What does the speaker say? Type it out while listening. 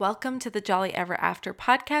Welcome to the Jolly Ever After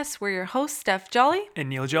podcast. We're your hosts, Steph Jolly and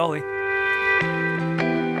Neil Jolly.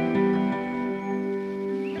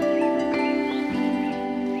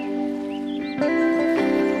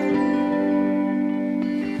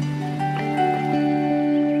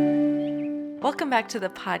 Welcome back to the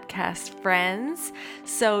podcast, friends.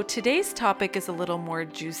 So today's topic is a little more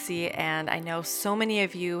juicy, and I know so many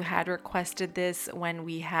of you had requested this when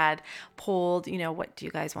we had polled, what do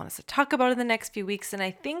you guys want us to talk about in the next few weeks? And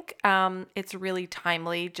I think it's really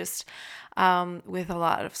timely, just with a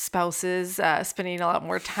lot of spouses spending a lot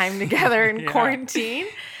more time together in quarantine.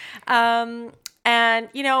 And,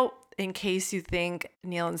 in case you think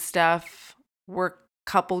Neil and Steph work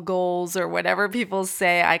couple goals or whatever people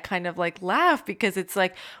say, I kind of laugh because it's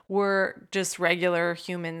like we're just regular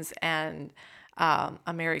humans and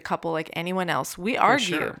a married couple like anyone else. We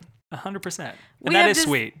argue. Sure. 100%. And that is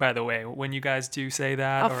sweet, by the way, when you guys do say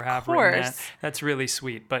that or have written that. That's really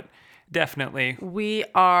sweet, but definitely. We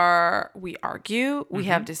argue, we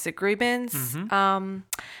have disagreements. And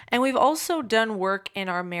we've also done work in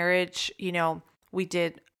our marriage. We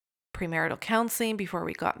did premarital counseling before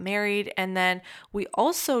we got married. And then we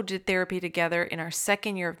also did therapy together in our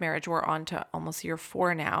second year of marriage. We're on to almost year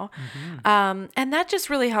 4 now. And that just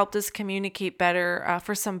really helped us communicate better.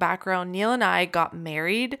 For some background, Neil and I got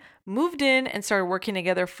married, moved in, and started working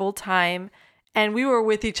together full time. And we were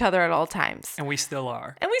with each other at all times. And we still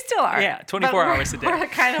are. Yeah, 24 hours a day. We're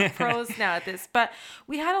kind of pros now at this. But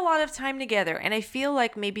we had a lot of time together. And I feel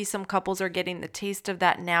like maybe some couples are getting the taste of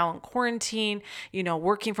that now in quarantine,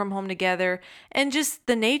 working from home together. And just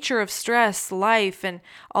the nature of stress, life, and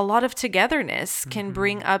a lot of togetherness can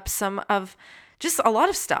bring up some of just a lot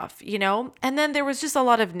of stuff, and then there was just a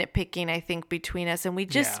lot of nitpicking, I think, between us. And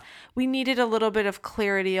we needed a little bit of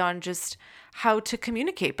clarity on just how to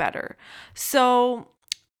communicate better. So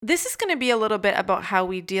this is going to be a little bit about how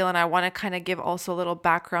we deal. And I want to kind of give also a little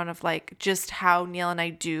background of just how Neil and I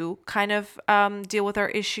do kind of deal with our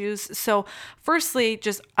issues. So firstly,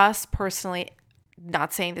 just us personally,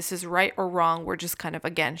 not saying this is right or wrong. We're just kind of,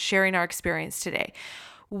 again, sharing our experience today.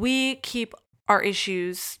 We keep our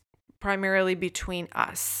issues primarily between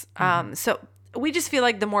us. So we just feel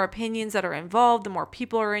like the more opinions that are involved, the more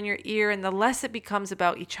people are in your ear, and the less it becomes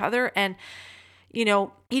about each other. And,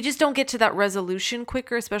 you just don't get to that resolution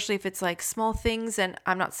quicker, especially if it's small things. And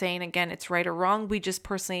I'm not saying, again, it's right or wrong. We just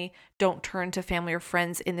personally don't turn to family or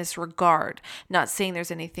friends in this regard. Not saying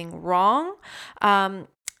there's anything wrong.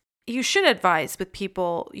 You should advise with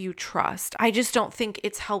people you trust. I just don't think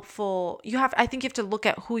it's helpful. I think you have to look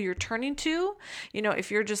at who you're turning to.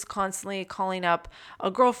 If you're just constantly calling up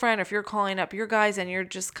a girlfriend, or if you're calling up your guys and you're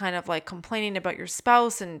just kind of complaining about your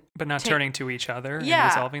spouse but not turning to each other and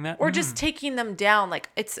resolving that. Or just taking them down.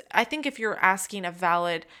 I think if you're asking a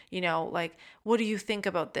valid, what do you think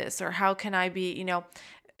about this? Or how can I be,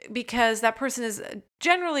 because that person is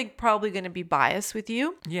generally probably going to be biased with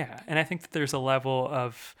you. Yeah. And I think that there's a level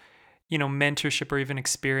of mentorship or even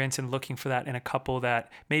experience and looking for that in a couple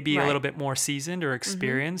that may be a little bit more seasoned or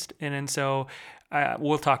experienced. And so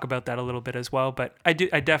we'll talk about that a little bit as well. But I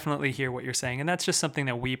definitely hear what you're saying. And that's just something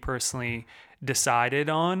that we personally decided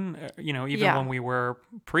on, even when we were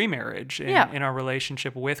pre-marriage in our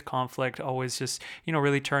relationship with conflict, always just,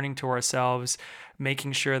 really turning to ourselves,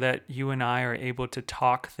 making sure that you and I are able to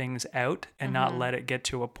talk things out and not let it get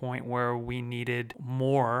to a point where we needed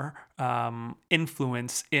more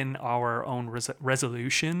influence in our own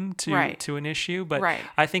resolution to an issue. But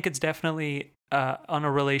I think it's definitely on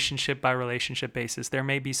a relationship by relationship basis. There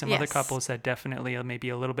may be some other couples that definitely maybe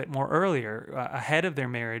a little bit more earlier ahead of their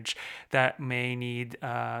marriage that may need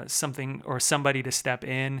something or somebody to step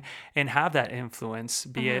in and have that influence,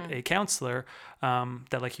 be it a counselor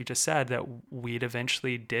that, like you just said, that we'd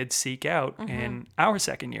eventually did seek out in our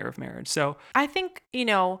second year of marriage. So I think,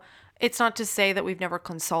 it's not to say that we've never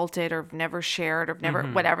consulted or never shared or never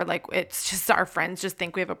whatever. It's just our friends just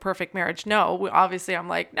think we have a perfect marriage. No, obviously I'm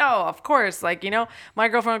no, of course. My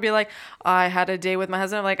girlfriend would be like, I had a day with my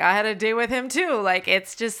husband. I'm I had a day with him too.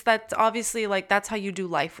 It's just that's obviously that's how you do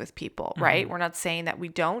life with people, right? We're not saying that we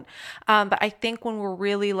don't. But I think when we're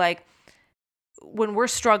really when we're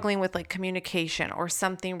struggling with communication or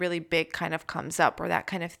something really big kind of comes up or that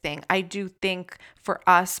kind of thing, I do think for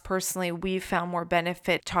us personally, we've found more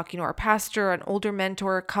benefit talking to our pastor, an older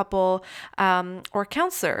mentor, couple, or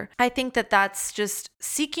counselor. I think that that's just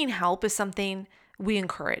seeking help is something we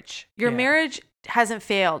encourage. Your marriage hasn't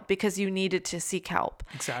failed because you needed to seek help.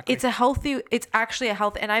 Exactly. It's actually a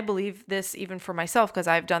health. And I believe this even for myself, because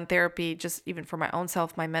I've done therapy, just even for my own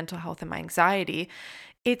self, my mental health and my anxiety.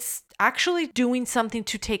 it's actually doing something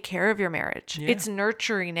to take care of your marriage. Yeah. It's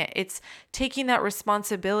nurturing it. It's taking that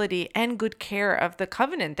responsibility and good care of the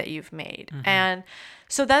covenant that you've made. And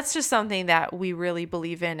so that's just something that we really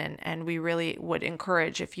believe in, and we really would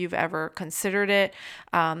encourage if you've ever considered it,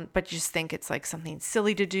 but just think it's like something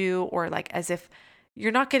silly to do, or like as if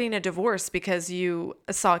you're not getting a divorce because you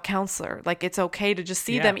saw a counselor. Like it's okay to just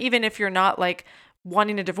see them, even if you're not like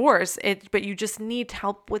wanting a divorce, but you just need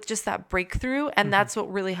help with just that breakthrough. And that's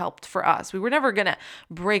what really helped for us. We were never going to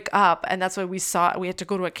break up. And that's why we had to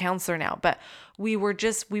go to a counselor now, but we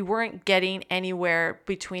weren't getting anywhere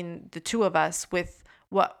between the two of us with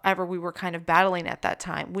whatever we were kind of battling at that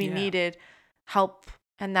time. We needed help,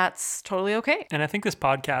 and that's totally okay. And I think this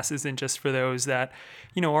podcast isn't just for those that,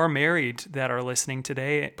 are married that are listening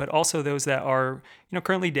today, but also those that are,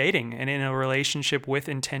 currently dating and in a relationship with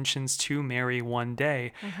intentions to marry one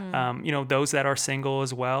day. Those that are single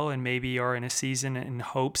as well and maybe are in a season in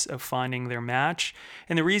hopes of finding their match.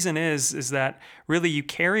 And the reason is that really you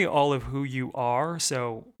carry all of who you are.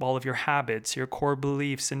 So all of your habits, your core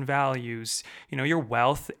beliefs and values, your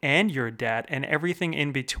wealth and your debt and everything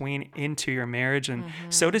in between into your marriage. And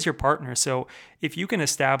so does your partner. So if you can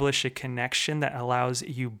establish a connection that allows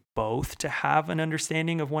you both to have an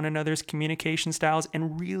understanding of one another's communication styles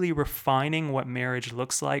and really refining what marriage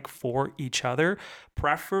looks like for each other,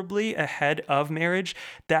 preferably ahead of marriage,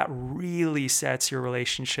 that really sets your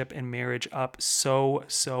relationship and marriage up so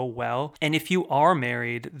well. And if you are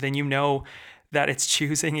married, then you know that it's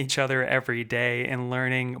choosing each other every day and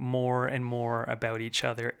learning more and more about each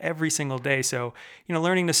other every single day. So,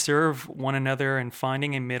 learning to serve one another and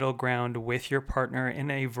finding a middle ground with your partner in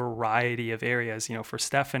a variety of areas. For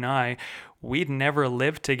Steph and I, we'd never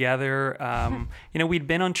lived together. We'd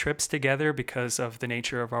been on trips together because of the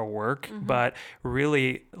nature of our work, but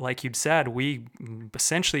really, like you'd said, we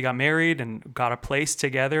essentially got married and got a place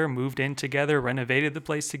together, moved in together, renovated the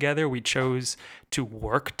place together. We chose to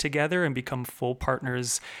work together and become full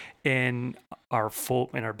partners in our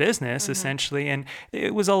business, essentially. And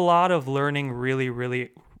it was a lot of learning really,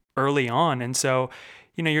 really early on. And so,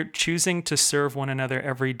 you're choosing to serve one another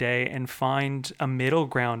every day and find a middle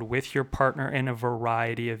ground with your partner in a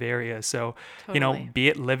variety of areas. So, Totally. Be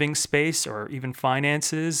it living space or even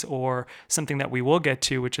finances, or something that we will get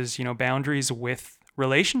to, which is, boundaries with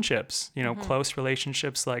relationships, close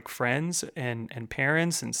relationships like friends and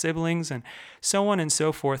parents and siblings and so on and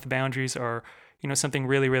so forth. Boundaries are, something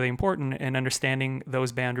really, really important, and understanding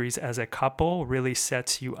those boundaries as a couple really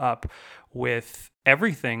sets you up with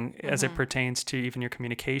everything as it pertains to even your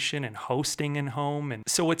communication and hosting in home. And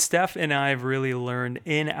so what Steph and I have really learned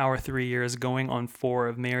in our 3 years going on 4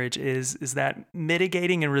 of marriage is that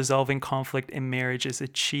mitigating and resolving conflict in marriage is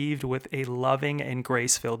achieved with a loving and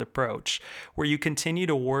grace-filled approach, where you continue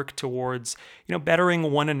to work towards,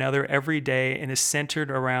 bettering one another every day, and is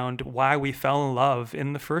centered around why we fell in love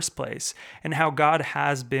in the first place and how God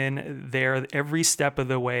has been there every step of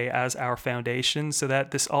the way as our foundation, so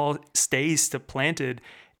that this all stays planted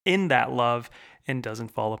in that love and doesn't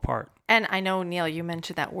fall apart. And I know, Neil, you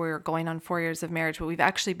mentioned that we're going on 4 years of marriage, but we've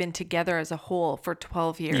actually been together as a whole for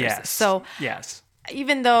 12 years. Yes. So yes.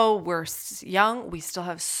 Even though we're young, we still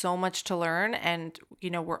have so much to learn, and,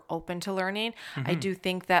 we're open to learning. I do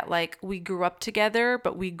think that we grew up together,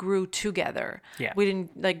 but we grew together. Yeah. We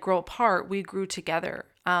didn't grow apart. We grew together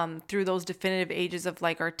through those definitive ages of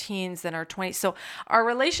our teens and our 20s. So our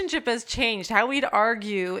relationship has changed. How we'd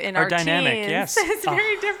argue in our dynamic, teens yes. is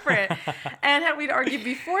very different. And how we'd argue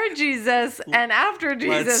before Jesus and after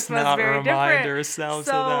Jesus was very different. Let's not remind ourselves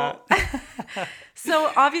of that.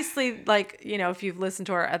 So obviously, if you've listened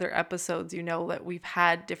to our other episodes, you know that we've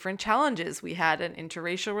had different challenges. We had an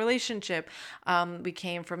interracial relationship. We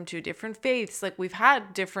came from 2 different faiths. We've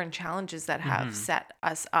had different challenges that have set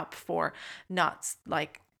us up for not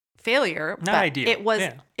failure, Not but ideal.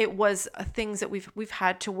 it was things that we've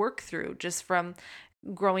had to work through just from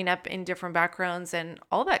growing up in different backgrounds and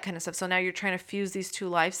all that kind of stuff. So now you're trying to fuse these 2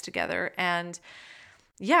 lives together, and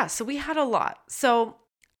so we had a lot. So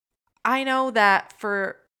I know that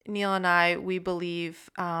for Neil and I, we believe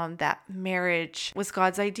that marriage was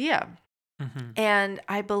God's idea. And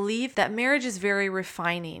I believe that marriage is very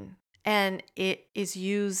refining, and it is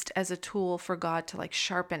used as a tool for God to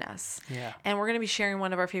sharpen us. Yeah. And we're going to be sharing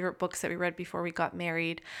one of our favorite books that we read before we got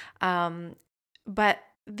married. But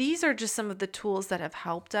these are just some of the tools that have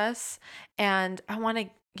helped us. And I want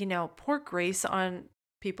to, pour grace on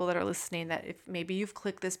people that are listening, that if maybe you've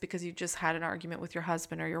clicked this because you just had an argument with your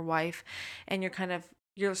husband or your wife, and you're kind of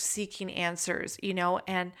you're seeking answers,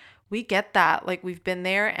 and we get that. Like, we've been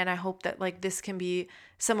there, and I hope that like this can be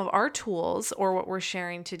some of our tools, or what we're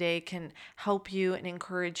sharing today can help you and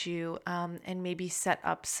encourage you, and maybe set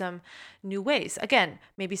up some new ways. Again,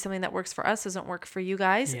 maybe something that works for us doesn't work for you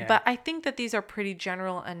guys, Yeah. but I think that these are pretty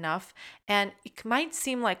general enough, and it might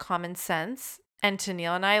seem like common sense. And to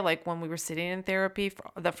Neil and I, like when we were sitting in therapy for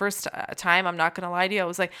the first time, I'm not going to lie to you, I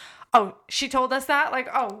was like, oh, she told us that? Like,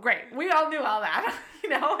 oh, great. We all knew all that,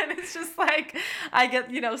 and it's just like, I get,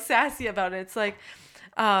 sassy about it. It's like,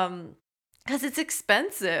 because it's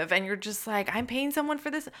expensive and you're just like, I'm paying someone for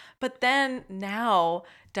this. But then now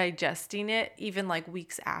digesting it, even like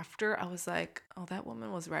weeks after, I was like, oh, that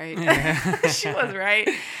woman was right. She was right.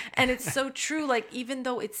 And it's so true. Like, even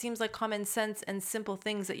though it seems like common sense and simple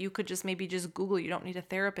things that you could just maybe just Google, you don't need a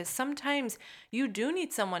therapist. Sometimes you do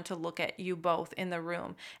need someone to look at you both in the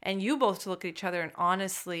room, and you both to look at each other and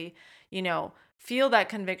honestly, feel that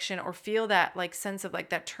conviction, or feel that like sense of like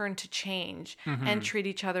that turn to change, and treat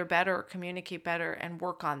each other better, or communicate better, and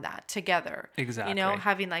work on that together. Exactly.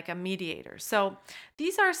 Having like a mediator. So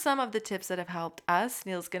these are some of the tips that have helped us.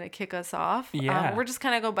 Neil's going to kick us off. Yeah. We're just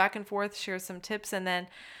kind of go back and forth, share some tips, and then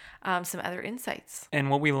some other insights. And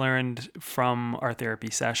what we learned from our therapy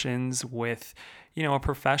sessions with, a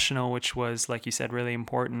professional, which was, like you said, really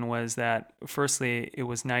important, was that firstly, it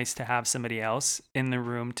was nice to have somebody else in the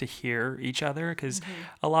room to hear each other, because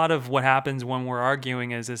a lot of what happens when we're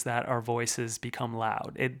arguing is that our voices become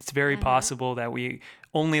loud. It's very possible that we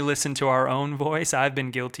only listen to our own voice. I've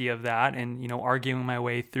been guilty of that, and arguing my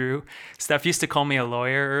way through. Steph used to call me a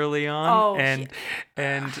lawyer early on,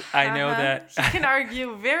 and I know that he can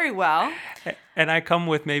argue very well. And I come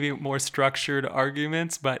with maybe more structured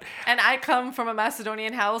arguments, and I come from a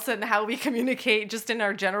Macedonian house, and how we communicate just in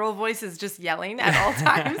our general voice is just yelling at all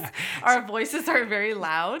times. Our voices are very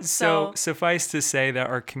loud. So suffice to say that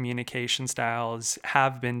our communication styles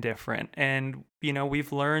have been different, and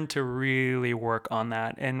we've learned to really work on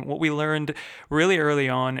that. And what we learned really early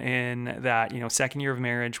on in that, second year of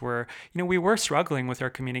marriage, where, we were struggling with our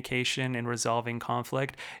communication and resolving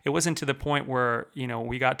conflict. It wasn't to the point where,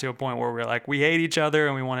 we got to a point where we're like, we hate each other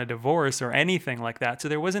and we want a divorce or anything like that. So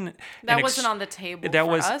there wasn't... That wasn't on the table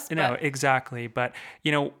for us. No, exactly. But,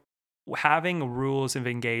 having rules of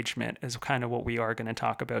engagement is kind of what we are going to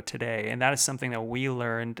talk about today. And that is something that we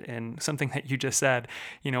learned, and something that you just said,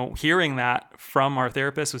 hearing that from our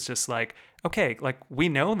therapist was just like, okay, like we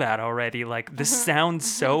know that already. Like this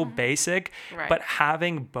sounds so basic, right. But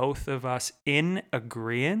having both of us in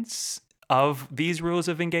agreement of these rules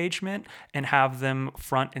of engagement and have them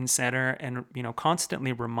front and center and,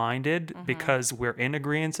 constantly reminded because we're in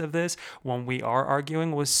agreement of this when we are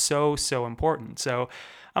arguing was so, so important. So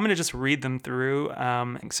I'm going to just read them through.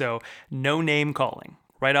 So no name calling.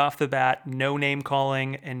 Right off the bat, no name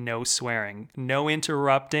calling and no swearing. No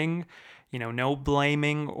interrupting, no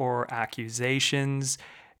blaming or accusations.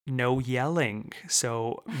 No yelling.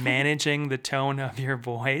 So managing the tone of your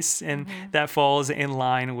voice. And that falls in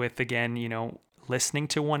line with, again, listening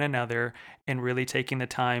to one another and really taking the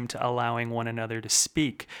time to allowing one another to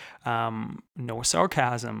speak. No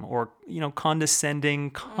sarcasm or, condescending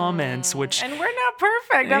comments, which... And we're not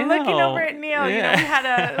perfect. I'm looking over at Neil.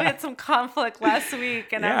 Yeah. We had some conflict last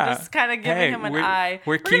week, and I'm just kind of giving him an eye.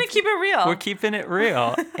 We're going to keep it real. We're keeping it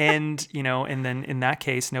real. And, and then in that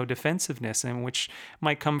case, no defensiveness, and which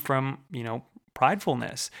might come from,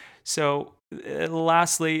 pridefulness. So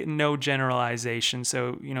lastly, no generalization.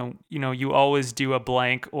 So, you always do a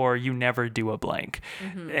blank or you never do a blank.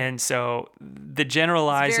 And so the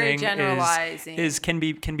generalizing is can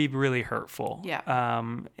be really hurtful. Yeah.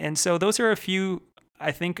 And so those are a few,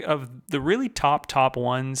 I think, of the really top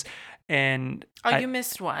ones. And you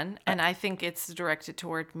missed one, and I think it's directed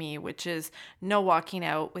toward me, which is no walking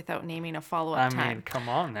out without naming a follow-up time. I mean, come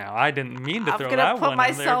on now. I didn't mean to I'm throw gonna that put one in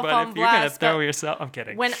there, myself but on if you're going to blast, throw but yourself... I'm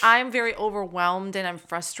kidding. When I'm very overwhelmed and I'm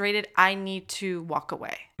frustrated, I need to walk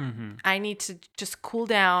away. I need to just cool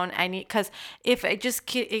down. Because if it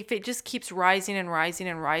just keeps rising and rising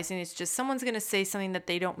and rising, it's just someone's going to say something that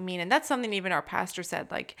they don't mean. And that's something even our pastor said,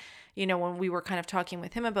 like, when we were kind of talking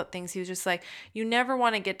with him about things, he was just like, you never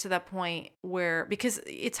want to get to that point where, because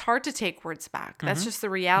it's hard to take words back. That's just the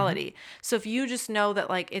reality. So if you just know that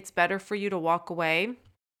like, it's better for you to walk away.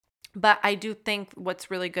 But I do think what's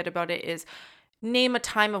really good about it is name a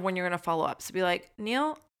time of when you're going to follow up. So be like,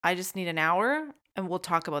 Neil, I just need an hour and we'll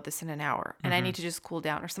talk about this in an hour. And I need to just cool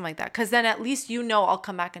down or something like that. Cause then at least I'll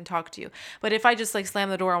come back and talk to you. But if I just like slam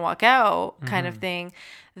the door and walk out kind of thing,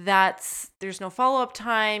 there's no follow-up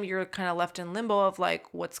time. You're kind of left in limbo of like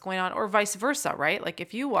what's going on, or vice versa, right? Like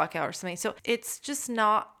if you walk out or something. So it's just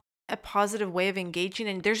not a positive way of engaging,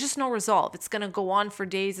 and there's just no resolve. It's going to go on for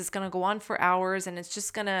days, it's going to go on for hours, and it's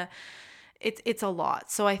just going to it's a lot.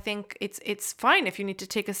 So I think it's fine if you need to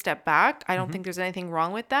take a step back. I don't think there's anything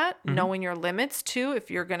wrong with that. Knowing your limits too. If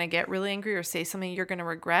you're going to get really angry or say something you're going to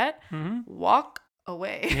regret, walk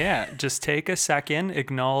away. Yeah, just take a second,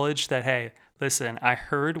 acknowledge that, hey, listen, I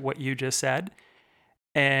heard what you just said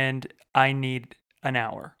and I need an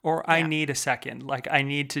hour or I need a second. Like, I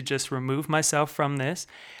need to just remove myself from this.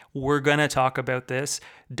 We're going to talk about this.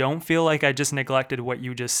 Don't feel like I just neglected what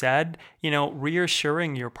you just said.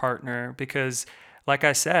 Reassuring your partner, because like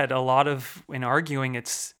I said, a lot of in arguing,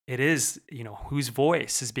 it is, whose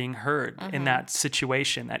voice is being heard in that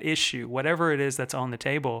situation, that issue, whatever it is that's on the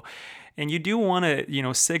table. And you do want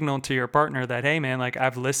to, signal to your partner that, hey, man, like,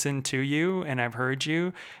 I've listened to you and I've heard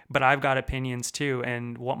you, but I've got opinions too.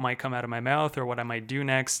 And what might come out of my mouth or what I might do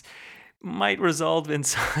next might result in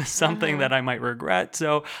something that I might regret.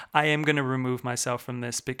 So I am going to remove myself from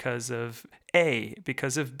this because of A,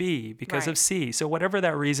 because of B, because of C. So whatever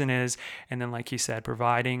that reason is. And then, like you said,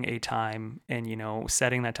 providing a time and,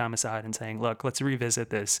 setting that time aside and saying, look, let's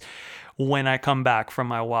revisit this when I come back from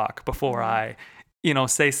my walk before I,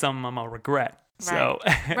 say something I'm going to regret. So,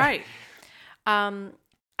 right.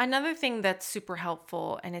 Another thing that's super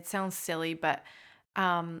helpful, and it sounds silly, but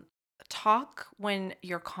talk when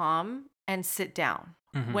you're calm and sit down.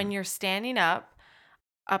 When you're standing up,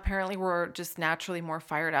 apparently we're just naturally more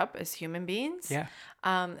fired up as human beings. Yeah.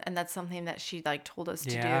 And that's something that she told us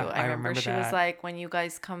to do. I remember she that. was like, when you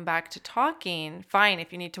guys come back to talking, fine,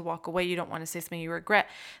 if you need to walk away, you don't want to say something you regret,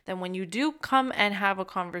 then when you do come and have a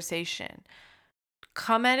conversation,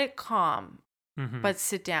 come at it calm, but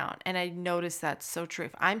sit down. And I noticed that's so true.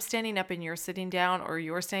 If I'm standing up and you're sitting down, or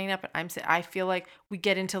you're standing up and I feel like we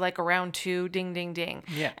get into like a round two, ding, ding, ding.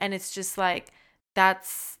 Yeah. And it's just like,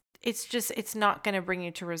 it's not going to bring you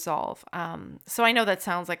to resolve. So I know that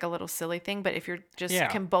sounds like a little silly thing, but if you're just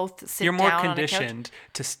can both sit down on a couch. You're more conditioned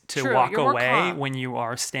to True, walk you're more away calm. when you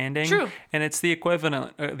are standing. True. And it's the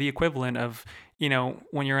equivalent of,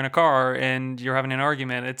 when you're in a car and you're having an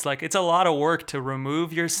argument, it's like, it's a lot of work to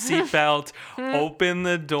remove your seatbelt, open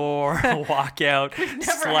the door, walk out,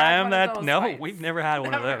 slam that. No, we've never had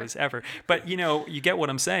one of those ever. But you get what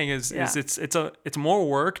I'm saying is it's more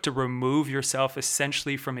work to remove yourself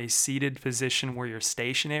essentially from a seated position where you're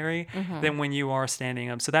stationary than when you are standing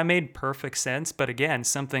up. So that made perfect sense. But again,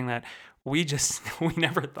 something that we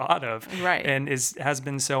never thought of, right? And has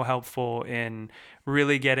been so helpful in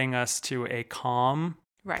really getting us to a calm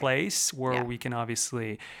place where we can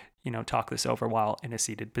obviously, talk this over while in a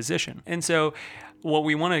seated position. And so what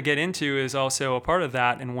we want to get into is also a part of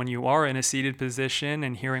that. And when you are in a seated position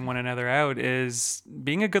and hearing one another out, is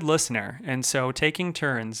being a good listener. And so taking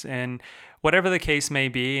turns, and whatever the case may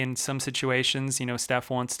be, in some situations, Steph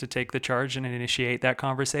wants to take the charge and initiate that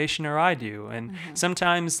conversation, or I do. And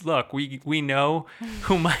sometimes, look, we know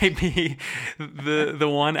who might be the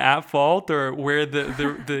one at fault, or where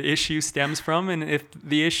the issue stems from. And if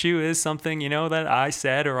the issue is something, that I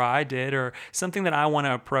said or I did, or something that I want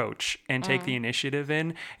to approach and take the initiative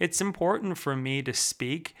in, it's important for me to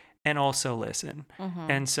speak and also listen.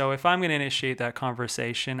 And so if I'm going to initiate that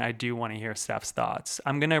conversation, I do want to hear Steph's thoughts.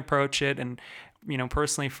 I'm going to approach it. And,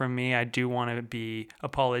 personally for me, I do want to be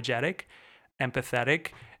apologetic, empathetic,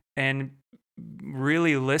 and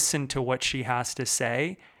really listen to what she has to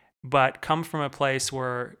say, but come from a place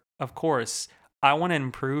where, of course, I want to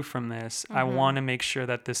improve from this. I want to make sure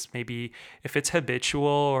that this, maybe if it's habitual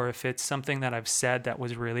or if it's something that I've said that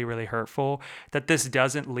was really, really hurtful, that this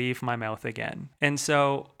doesn't leave my mouth again. And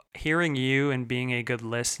so hearing you and being a good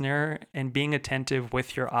listener and being attentive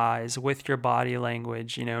with your eyes, with your body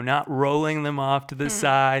language, not rolling them off to the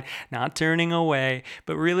side, not turning away,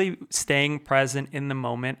 but really staying present in the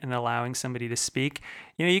moment and allowing somebody to speak.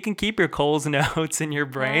 You can keep your Coles notes in your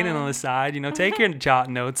brain and on the side, take your jot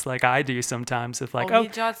notes like I do sometimes, if like,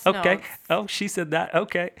 okay, notes. Oh, she said that.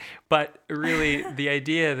 Okay. But really the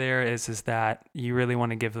idea there is that you really want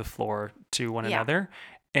to give the floor to one another.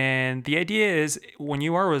 And the idea is, when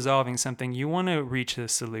you are resolving something, you want to reach a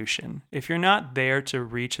solution. If you're not there to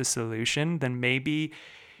reach a solution, then maybe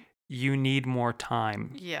you need more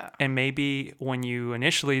time. Yeah. And maybe when you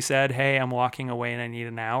initially said, hey, I'm walking away and I need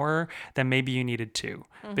an hour, then maybe you needed 2.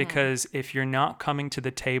 Because if you're not coming to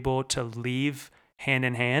the table to leave hand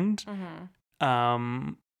in hand,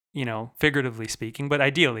 figuratively speaking, but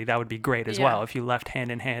ideally that would be great as well. If you left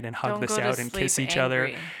hand in hand and hug this out and kiss each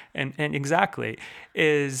other, and exactly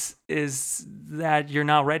is that you're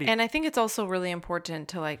not ready. And I think it's also really important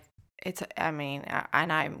to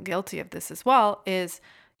and I'm guilty of this as well, is,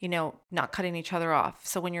 not cutting each other off.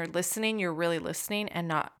 So when you're listening, you're really listening and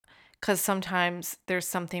not because sometimes there's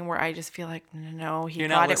something where I just feel like, no, he You're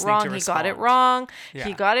not got it listening to wrong. He got it respond. wrong. Yeah.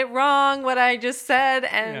 He got it wrong, what I just said.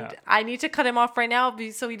 And Yeah. I need to cut him off right now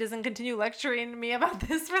so he doesn't continue lecturing me about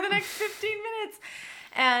this for the next 15 minutes.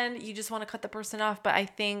 And you just want to cut the person off. But I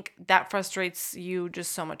think that frustrates you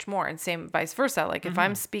just so much more. And same vice versa. Like if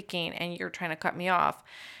I'm speaking and you're trying to cut me off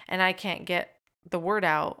and I can't get the word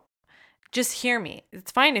out, just hear me.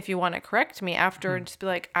 It's fine if you want to correct me after and just be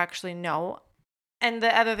like, actually, no. And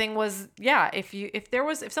the other thing was, yeah, if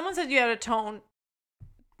someone said you had a tone,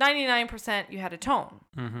 99% you had a tone.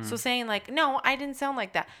 So saying like, no, I didn't sound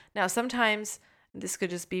like that. Now, sometimes this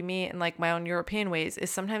could just be me in like my own European ways,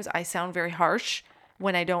 is sometimes I sound very harsh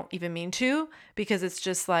when I don't even mean to, because it's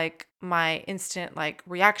just like my instant like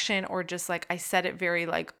reaction, or just like I said it very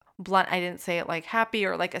like blunt. I didn't say it like happy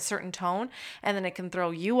or like a certain tone, and then it can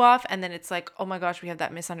throw you off, and then it's like, oh my gosh, we have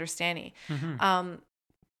that misunderstanding.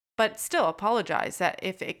 But still apologize that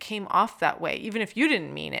if it came off that way, even if you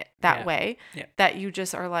didn't mean it that way, that you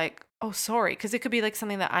just are like, oh, sorry. Because it could be like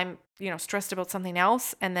something that I'm, stressed about something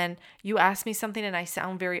else. And then you ask me something and I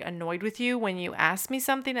sound very annoyed with you when you ask me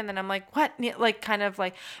something. And then I'm like, what? Like kind of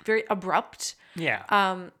like very abrupt. Yeah.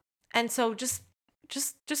 And so just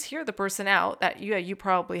hear the person out that you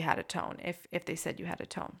probably had a tone if they said you had a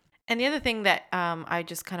tone. And the other thing that I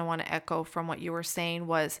just kind of want to echo from what you were saying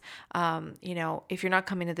was, if you're not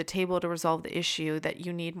coming to the table to resolve the issue, that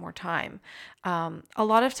you need more time. A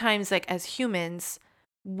lot of times, like as humans,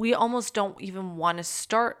 we almost don't even want to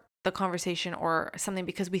start the conversation or something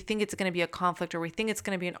because we think it's going to be a conflict or we think it's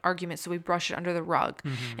going to be an argument. So we brush it under the rug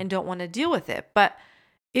and don't want to deal with it. But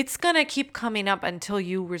it's going to keep coming up until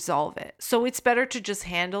you resolve it. So it's better to just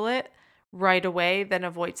handle it right away than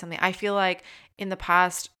avoid something. I feel like in the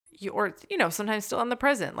past, sometimes still in the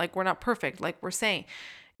present, like we're not perfect, like we're saying.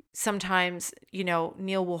 Sometimes,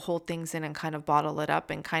 Neil will hold things in and kind of bottle it up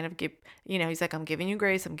and kind of give, he's like, I'm giving you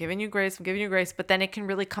grace, I'm giving you grace, I'm giving you grace. But then it can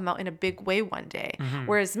really come out in a big way one day.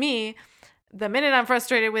 Whereas me, the minute I'm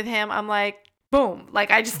frustrated with him, I'm like, boom,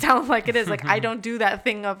 like I just tell him like it is. Like I don't do that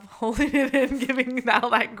thing of holding it in, giving all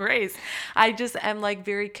that grace. I just am like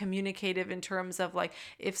very communicative in terms of like,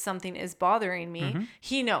 if something is bothering me,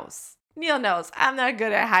 he knows. Neil knows I'm not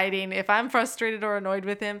good at hiding. If I'm frustrated or annoyed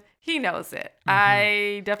with him, he knows it.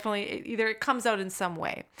 I definitely, either it comes out in some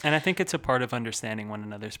way. And I think it's a part of understanding one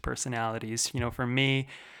another's personalities. For me,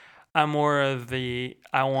 I'm more of I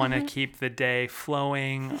want to keep the day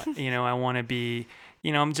flowing. I want to be,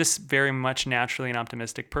 I'm just very much naturally an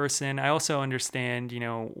optimistic person. I also understand,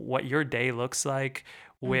 what your day looks like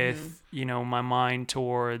with, my mind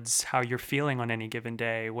towards how you're feeling on any given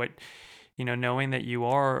day. Knowing that you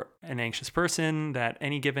are an anxious person, that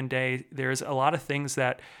any given day, there's a lot of things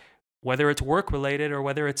that, whether it's work related or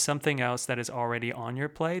whether it's something else that is already on your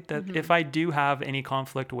plate, that if I do have any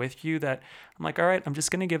conflict with you, that I'm like, all right, I'm just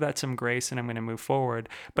going to give that some grace and I'm going to move forward.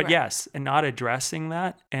 But yes, and not addressing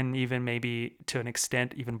that, and even maybe to an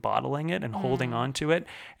extent, even bottling it and holding on to it,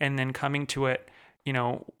 and then coming to it,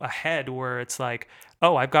 ahead where it's like,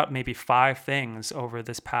 oh, I've got maybe 5 things over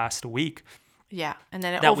this past week. Yeah, and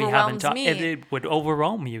then it overwhelms me. It would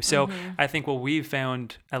overwhelm you. So I think what we've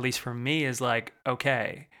found, at least for me, is like,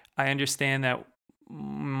 okay, I understand that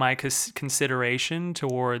my consideration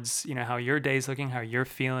towards, how your day's looking, how you're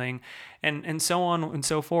feeling, and so on and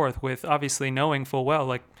so forth, with obviously knowing full well,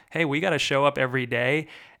 like, hey, we got to show up every day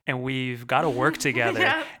and we've got to work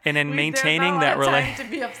together. And in maintaining that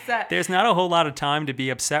relationship, there's not a whole lot of time to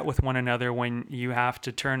be upset with one another when you have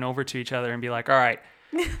to turn over to each other and be like, all right,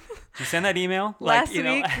 did you send that email? Last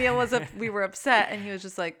week, Neil we were upset, and he was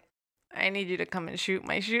just like, I need you to come and shoot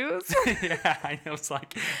my shoes. Yeah, I know. It's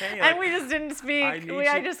like, hey, and we just didn't speak.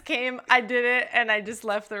 I just came, I did it, and I just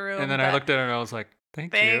left the room. And then I looked at her and I was like,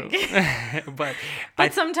 Thank you.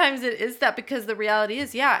 But sometimes it is that, because the reality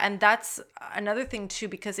is, and that's another thing too,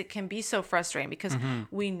 because it can be so frustrating, because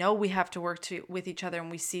we know we have to work with each other and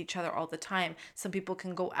we see each other all the time. Some people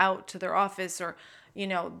can go out to their office, or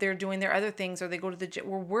they're doing their other things, or they go to the gym,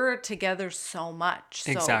 where we're together so much.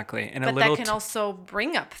 So, exactly. And but that can also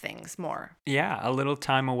bring up things more. Yeah, a little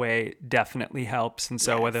time away definitely helps. And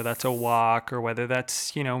so whether that's a walk, or whether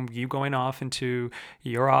that's, you going off into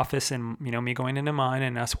your office and, me going into mine,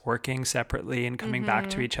 and us working separately and coming back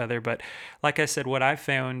to each other. But like I said, what I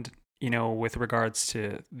found, with regards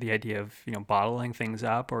to the idea of, bottling things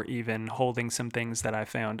up, or even holding some things that I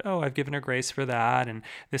found, oh, I've given her grace for that, and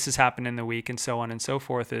this has happened in the week, and so on and so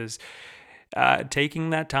forth, is taking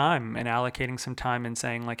that time and allocating some time and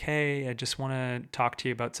saying like, hey, I just want to talk to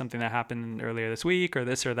you about something that happened earlier this week, or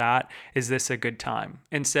this or that. Is this a good time?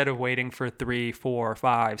 Instead of waiting for 3, 4,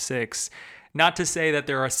 5, 6 Not to say that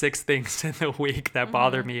there are 6 things in the week that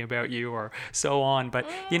bother me about you or so on, but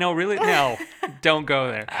really, no, don't go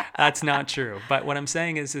there. That's not true. But what I'm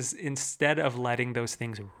saying is instead of letting those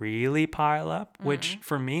things really pile up, which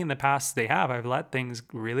for me in the past I've let things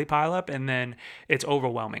really pile up and then it's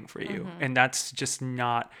overwhelming for you. And that's just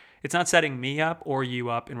it's not setting me up or you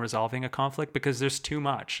up in resolving a conflict because there's too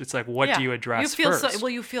much. It's like, what do you address first?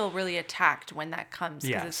 You feel really attacked when that comes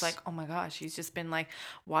because it's Yes. like, oh my gosh, he's just been like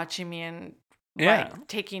watching me and Yeah. like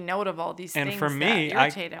taking note of all these And things for me, that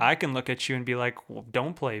irritate him. I can look at you and be like, well,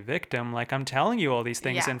 don't play victim. Like, I'm telling you all these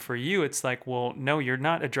things. Yeah. And for you, it's like, well, no, you're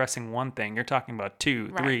not addressing one thing. You're talking about 2,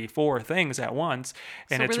 Right. 3, 4 things at once.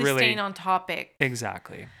 And So it's really staying on topic.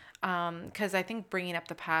 Exactly. Because I think bringing up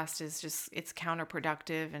the past is just, it's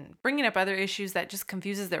counterproductive, and bringing up other issues that just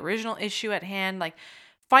confuses the original issue at hand. Like,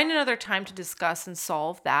 find another time to discuss and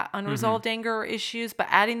solve that unresolved anger or issues, but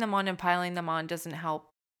adding them on and piling them on doesn't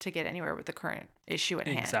help to get anywhere with the current issue at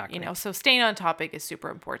hand. Exactly. So staying on topic is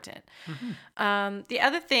super important. The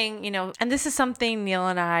other thing, and this is something Neil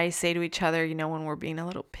and I say to each other, when we're being a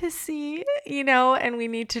little pissy, and we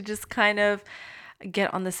need to just kind of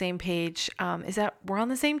get on the same page, is that we're on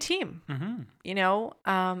the same team. We've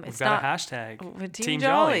It's got not a hashtag. Team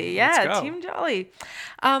Jolly. Let's Yeah, go. Team Jolly.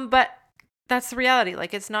 But that's the reality.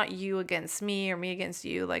 Like, it's not you against me or me against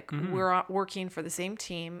you. Like, we're working for the same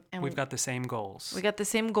team, and We've got the same goals. we got the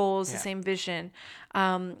same goals, Yeah. the same vision.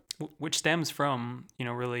 Which stems from,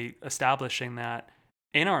 really establishing that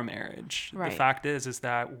in our marriage. Right. The fact is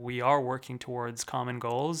that we are working towards common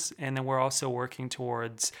goals, and then we're also working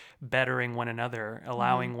towards bettering one another,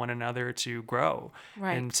 allowing one another to grow,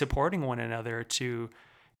 Right. and supporting one another to,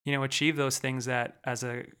 achieve those things that as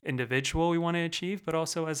a individual we want to achieve, but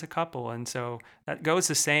also as a couple. And so that goes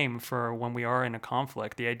the same for when we are in a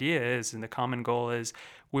conflict. The idea is, and the common goal is,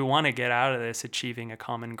 we want to get out of this achieving a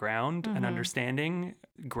common ground, an understanding,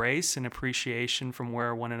 grace, and appreciation from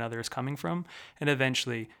where one another is coming from, and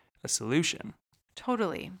eventually a solution.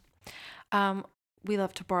 Totally. We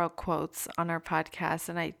love to borrow quotes on our podcast,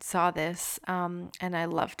 and I saw this and I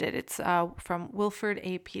loved it. It's from Wilford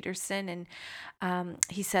A. Peterson, and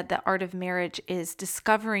he said the art of marriage is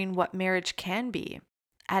discovering what marriage can be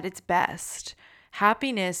at its best.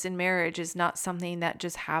 Happiness in marriage is not something that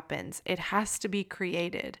just happens. It has to be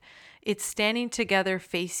created. It's standing together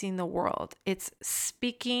facing the world. It's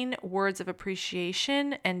speaking words of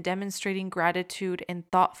appreciation and demonstrating gratitude in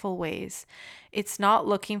thoughtful ways. It's not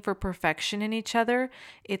looking for perfection in each other.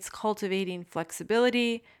 It's cultivating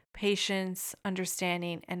flexibility, patience,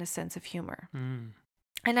 understanding, and a sense of humor.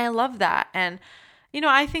 And I love that. And,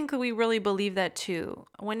 I think that we really believe that too.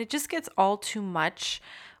 When it just gets all too much,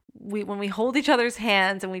 when we hold each other's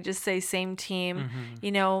hands and we just say same team,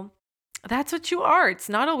 that's what you are. It's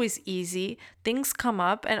not always easy. Things come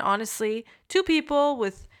up, and honestly, 2 people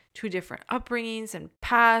with 2 different upbringings and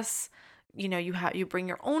pasts, you bring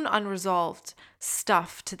your own unresolved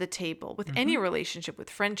stuff to the table with any relationship, with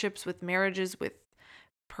friendships, with marriages, with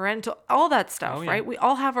parental, all that stuff, right? We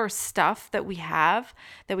all have our stuff that we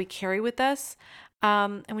carry with us.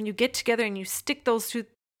 And when you get together and you stick those 2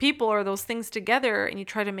 people or those things together and you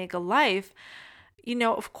try to make a life,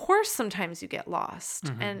 of course, sometimes you get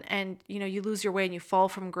lost and you lose your way and you fall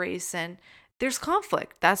from grace and there's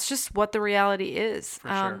conflict. That's just what the reality is. For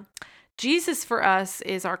sure. Jesus for us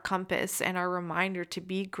is our compass and our reminder to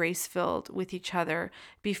be grace-filled with each other,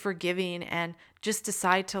 be forgiving, and just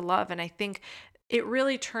decide to love. And I think it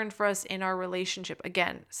really turned for us in our relationship.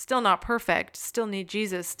 Again, still not perfect, still need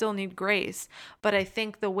Jesus, still need grace. But I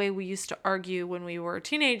think the way we used to argue when we were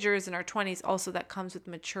teenagers in our 20s, also that comes with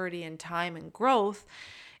maturity and time and growth,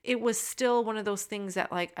 it was still one of those things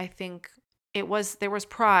that, like, I think there was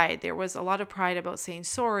pride. There was a lot of pride about saying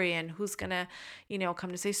sorry and who's going to,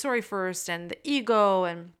 come to say sorry first, and the ego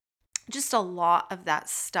and just a lot of that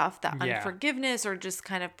stuff, that unforgiveness or just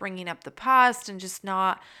kind of bringing up the past and just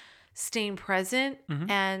not staying present.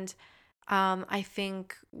 And I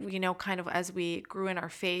think, kind of as we grew in our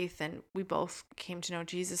faith and we both came to know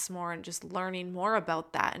Jesus more and just learning more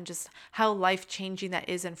about that and just how life-changing that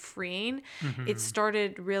is and freeing, it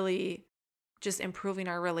started really just improving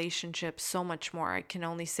our relationship so much more. I can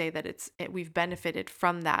only say that we've benefited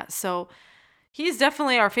from that. So he's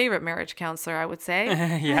definitely our favorite marriage counselor, I would say.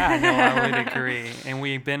 Yeah, no, I would agree. And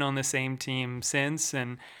we've been on the same team since.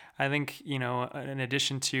 And I think, in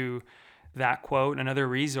addition to that quote, another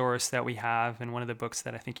resource that we have in one of the books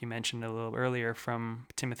that I think you mentioned a little earlier from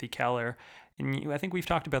Timothy Keller, and I think we've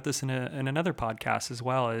talked about this in another podcast as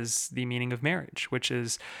well, is The Meaning of Marriage, which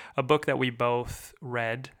is a book that we both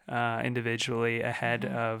read individually ahead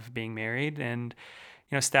of being married. And,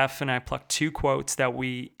 Steph and I plucked 2 quotes that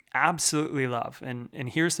we absolutely love. And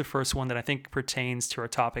here's the first one that I think pertains to our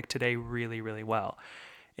topic today really, really well.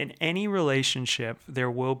 In any relationship, there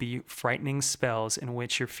will be frightening spells in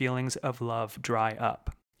which your feelings of love dry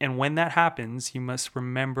up. And when that happens, you must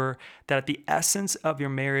remember that the essence of your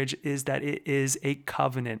marriage is that it is a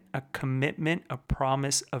covenant, a commitment, a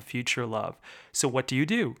promise of future love. So what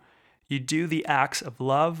do? You do the acts of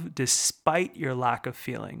love despite your lack of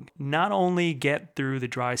feeling. Not only get through the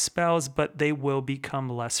dry spells, but they will become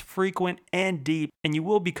less frequent and deep, and you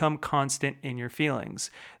will become constant in your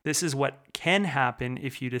feelings. This is what can happen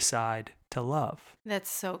if you decide to love. That's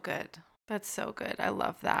so good. That's so good. I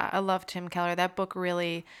love that. I love Tim Keller. That book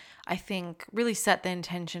really, I think, really set the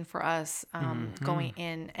intention for us going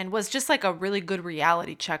in, and was just like a really good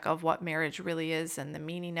reality check of what marriage really is and the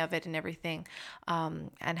meaning of it and everything,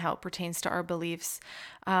 and how it pertains to our beliefs.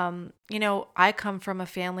 I come from a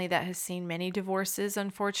family that has seen many divorces,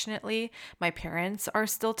 unfortunately. My parents are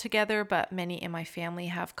still together, but many in my family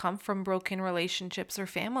have come from broken relationships or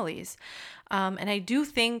families. And I do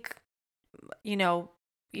think,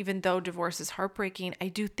 even though divorce is heartbreaking, I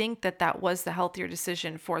do think that was the healthier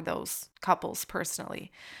decision for those couples personally,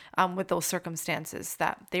 with those circumstances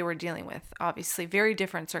that they were dealing with. Obviously, very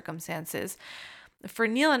different circumstances. For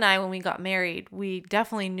Neil and I, when we got married, we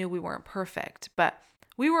definitely knew we weren't perfect, but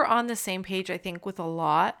we were on the same page, I think, with a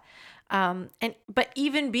lot. But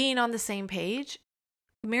even being on the same page,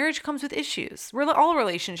 marriage comes with issues. All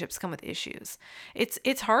relationships come with issues.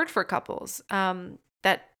 It's hard for couples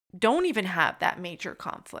that don't even have that major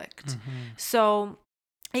conflict. So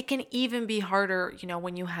it can even be harder,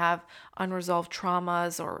 when you have unresolved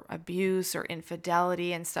traumas or abuse or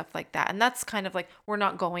infidelity and stuff like that. And that's kind of like, we're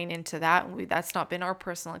not going into that. That's not been our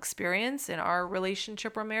personal experience in our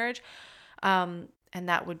relationship or marriage. And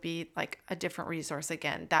that would be like a different resource.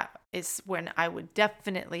 Again, that is when I would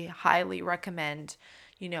definitely highly recommend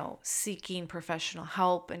seeking professional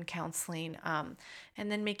help and counseling, and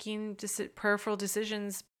then making prayerful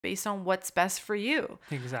decisions based on what's best for you.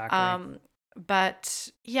 Exactly. But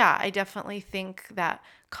yeah, I definitely think that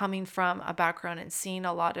coming from a background and seeing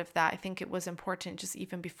a lot of that, I think it was important just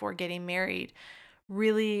even before getting married,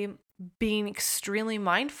 really being extremely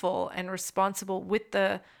mindful and responsible with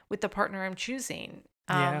the partner I'm choosing.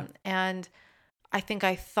 Yeah. And I think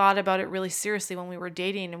I thought about it really seriously when we were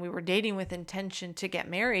dating, and we were dating with intention to get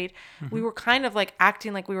married. We were kind of like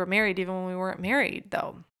acting like we were married even when we weren't married,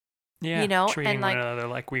 though. Yeah, treating and one like, another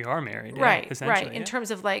like we are married. right, Yeah, essentially. right. In terms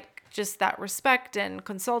of like just that respect and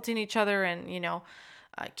consulting each other, and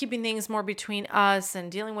keeping things more between us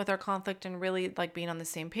and dealing with our conflict, and really like being on the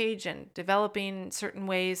same page and developing certain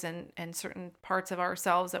ways and certain parts of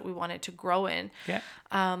ourselves that we wanted to grow in. Yeah.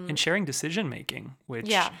 And sharing decision making,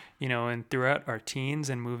 which, and throughout our teens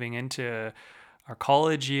and moving into our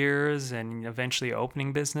college years and eventually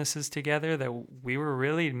opening businesses together, that we were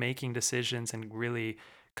really making decisions and really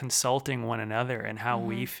consulting one another and how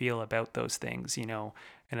we feel about those things,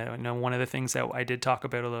 And I know one of the things that I did talk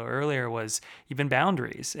about a little earlier was even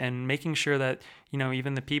boundaries, and making sure that,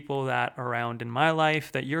 even the people that are around in my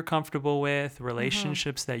life that you're comfortable with,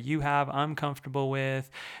 relationships that you have, I'm comfortable with,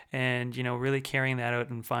 and, really carrying that out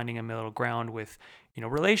and finding a middle ground with,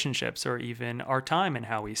 relationships, or even our time and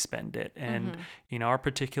how we spend it, and, our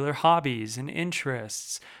particular hobbies and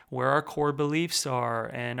interests, where our core beliefs are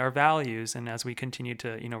and our values. And as we continue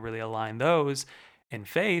to, really align those in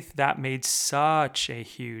faith, that made such a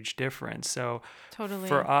huge difference. So Totally.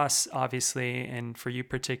 For us, obviously, and for you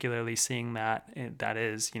particularly, seeing that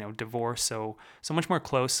is, divorce so much more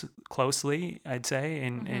closely, I'd say,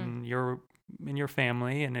 in your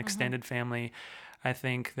family and extended family, I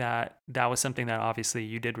think that was something that obviously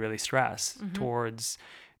you did really stress towards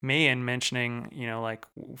me, and mentioning, like,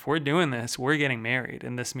 if we're doing this, we're getting married,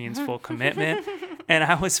 and this means full commitment. And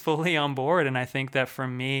I was fully on board. And I think that for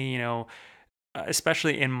me,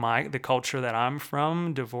 especially in the culture that I'm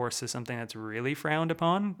from, divorce is something that's really frowned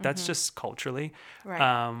upon. That's just culturally.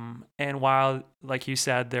 Right. And while, like you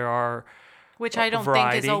said, there are which I don't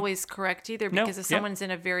think is always correct either, because if someone's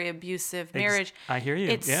in a very abusive marriage, I hear you.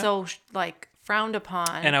 It's so like frowned upon.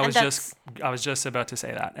 And I was just about to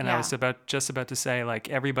say that. And I was just about to say, like,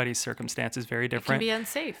 everybody's circumstance is very different. It can be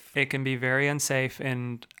unsafe. It can be very unsafe.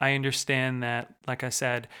 And I understand that, like I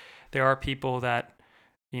said, there are people that,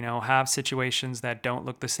 have situations that don't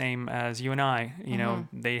look the same as you and I.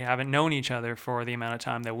 They haven't known each other for the amount of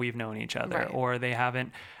time that we've known each other, Right. or they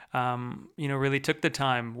haven't, really took the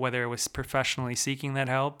time, whether it was professionally seeking that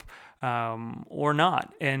help, or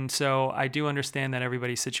not. And so I do understand that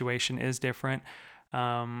everybody's situation is different.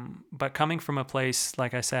 But coming from a place,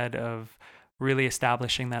 like I said, of really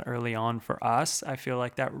establishing that early on for us, I feel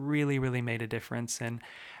like that really, really made a difference. And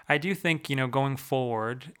I do think, going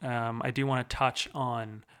forward, I do want to touch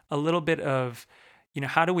on a little bit of,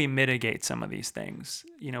 how do we mitigate some of these things?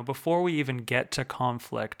 Before we even get to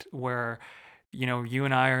conflict where, you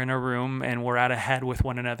and I are in a room and we're at a head with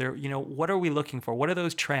one another, what are we looking for? What are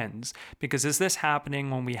those trends? Because is this happening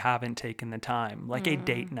when we haven't taken the time, like a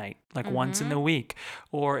date night, like once in the week?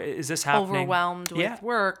 Or is this happening? Overwhelmed with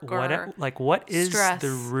work or what is stress.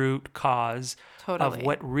 the root cause Totally. of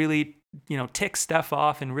what really ticks Steph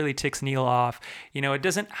off and really ticks Neil off? It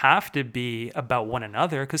doesn't have to be about one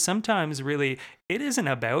another, because sometimes really it isn't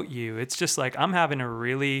about you. It's just like, I'm having a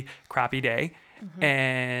really crappy day.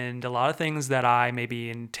 And a lot of things that I maybe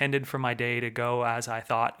intended for my day to go as I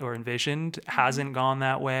thought or envisioned hasn't gone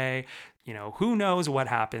that way. Who knows what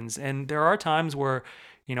happens. And there are times where,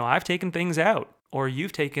 I've taken things out, or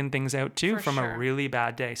you've taken things out too from a really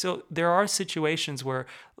bad day. So there are situations where,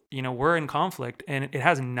 we're in conflict and it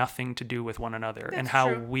has nothing to do with one another and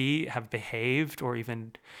how we have behaved, or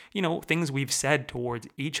even, things we've said towards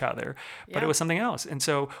each other, but it was something else. And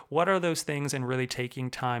so what are those things, and really taking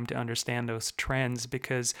time to understand those trends?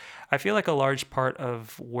 Because I feel like a large part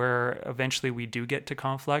of where eventually we do get to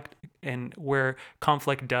conflict, and where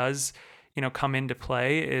conflict does, come into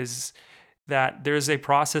play, is that there's a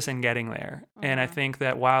process in getting there. And I think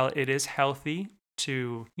that while it is healthy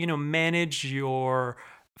to, manage your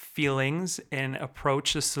feelings and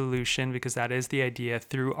approach the solution, because that is the idea,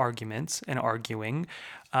 through arguments and arguing,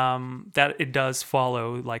 that it does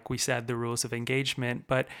follow, like we said, the rules of engagement.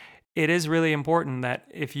 But it is really important that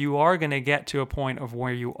if you are going to get to a point of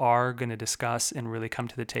where you are going to discuss and really come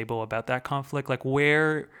to the table about that conflict, like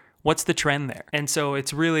what's the trend there? And so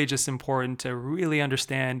it's really just important to really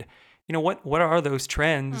understand, what are those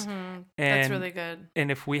trends? And that's really good. And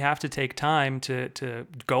if we have to take time to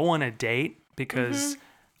go on a date because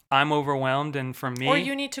I'm overwhelmed, and for me, or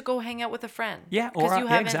you need to go hang out with a friend, or you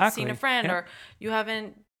haven't seen a friend, or you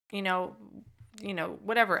haven't,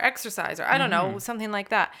 whatever, exercise, or I don't know, something like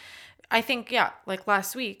that. I think, like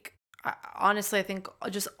last week, honestly, I think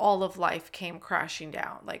just all of life came crashing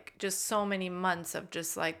down. Like, just so many months of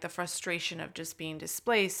just like the frustration of just being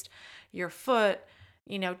displaced, your foot,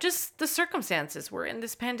 just the circumstances. We're in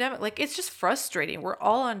this pandemic. Like, it's just frustrating. We're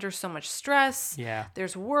all under so much stress. Yeah.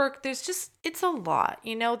 There's work. It's a lot.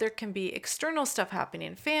 There can be external stuff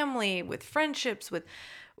happening, family, with friendships, with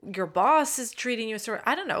your boss is treating you sort of,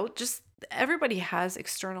 I don't know, just everybody has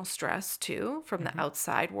external stress too from the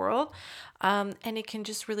outside world. And it can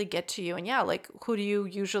just really get to you. And like, who do you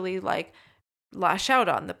usually like lash out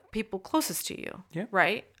on? The people closest to you. Yeah.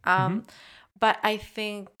 Right. But I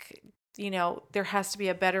think, there has to be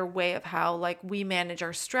a better way of how like we manage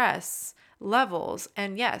our stress levels.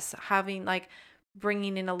 And yes, having like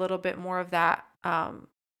bringing in a little bit more of that,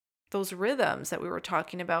 those rhythms that we were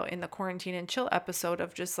talking about in the quarantine and chill episode,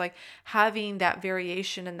 of just like having that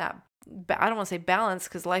variation and that, I don't want to say balance,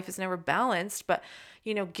 because life is never balanced, but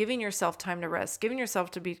giving yourself time to rest, giving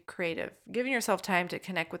yourself to be creative, giving yourself time to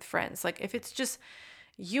connect with friends. Like, if it's just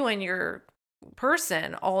you and your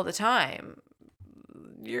person all the time,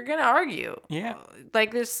 you're gonna argue. Yeah.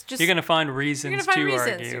 Like, there's just, you're gonna find reasons to argue.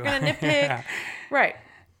 You're gonna nitpick. Right.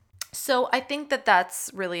 So I think that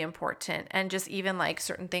that's really important. And just even like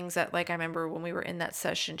certain things that, like, I remember when we were in that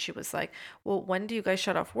session, she was like, well, when do you guys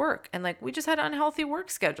shut off work? And like, we just had unhealthy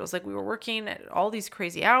work schedules. Like, we were working at all these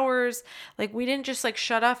crazy hours. Like, we didn't just like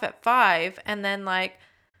shut off at 5 and then like,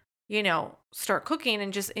 start cooking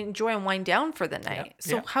and just enjoy and wind down for the night.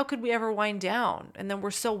 So how could we ever wind down? And then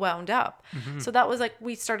we're so wound up. So that was like,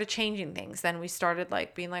 we started changing things. Then we started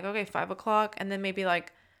like being like, okay, 5:00. And then maybe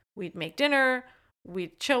like we'd make dinner,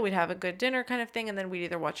 we'd chill, we'd have a good dinner kind of thing. And then we'd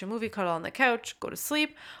either watch a movie, cuddle on the couch, go to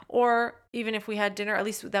sleep, or even if we had dinner, at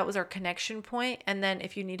least that was our connection point. And then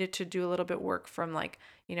if you needed to do a little bit work from like,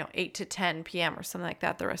 8 to 10 p.m. or something like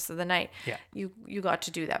that the rest of the night, you got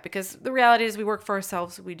to do that. Because the reality is we work for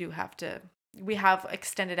ourselves. We have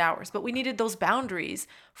extended hours, but we needed those boundaries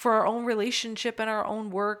for our own relationship and our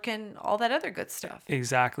own work and all that other good stuff.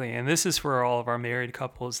 Exactly. And this is for all of our married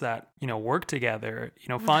couples that, work together,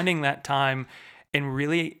 finding that time. And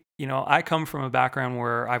really, I come from a background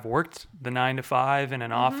where I've worked the 9 to 5 in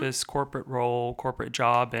an office, corporate role, corporate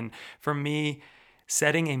job. And for me,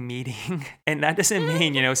 setting a meeting, and that doesn't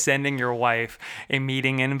mean, sending your wife a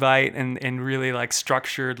meeting invite and really like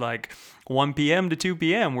structured, like 1 p.m. to 2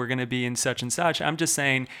 p.m. we're going to be in such and such. I'm just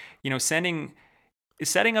saying,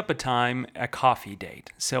 setting up a coffee date.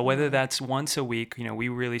 So whether that's once a week, we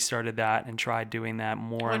really started that and tried doing that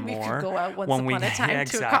more and more. When we could go out once upon a time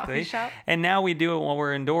to a coffee shop. And now we do it while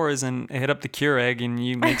we're indoors and hit up the Keurig and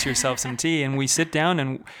you mix yourself some tea and we sit down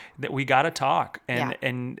and we got to talk.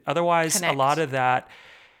 And otherwise, Connect. a lot of that,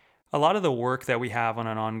 a lot of the work that we have on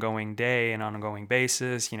an ongoing day and ongoing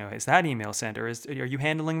basis, is that email sent, or are you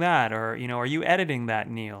handling that, or, are you editing that,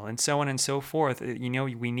 Neil, and so on and so forth.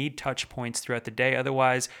 We need touch points throughout the day.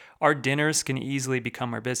 Otherwise, our dinners can easily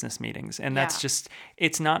become our business meetings. And that's just,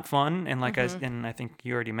 it's not fun. And and I think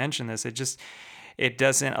you already mentioned this, it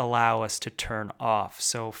doesn't allow us to turn off.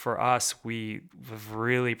 So for us, we've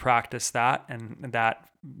really practiced that, and that,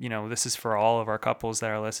 this is for all of our couples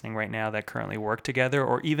that are listening right now that currently work together,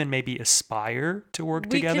 or even maybe aspire to work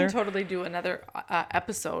together. We can totally do another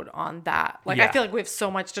episode on that. I feel like we have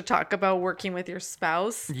so much to talk about working with your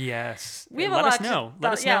spouse. Yes. We have let a us lot know.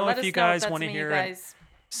 Let us know if you guys want to hear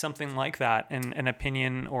something like that, and an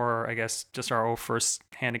opinion, or I guess just our own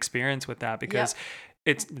first-hand experience with that, because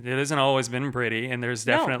it hasn't always been pretty, and there's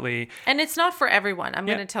definitely and it's not for everyone. I'm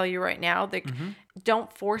going to tell you right now,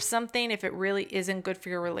 don't force something if it really isn't good for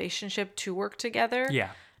your relationship to work together.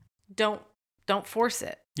 Don't force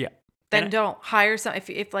it. Then don't hire some.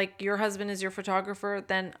 If like your husband is your photographer,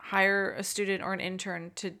 then hire a student or an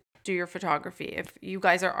intern to do your photography. If you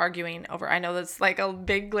guys are arguing over, I know that's like a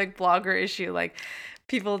big blogger issue, like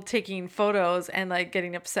people taking photos and like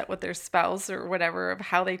getting upset with their spouse or whatever of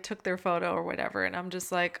how they took their photo or whatever. And I'm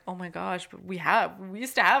just like, oh my gosh, but we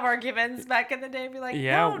used to have arguments back in the day and be like,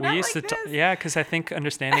 no, we used to because I think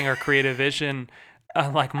understanding our creative vision,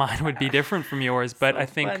 like mine would be different from yours, but I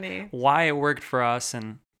think why it worked for us,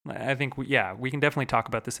 and I think we can definitely talk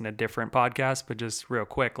about this in a different podcast, but just real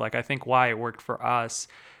quick, like I think why it worked for us,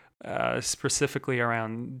 specifically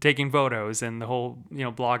around taking photos and the whole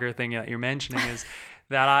blogger thing that you're mentioning, is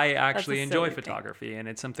that I actually enjoy photography, and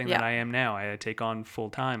it's something that I am now. I take on full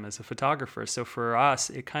time as a photographer. So for us,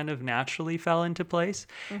 it kind of naturally fell into place.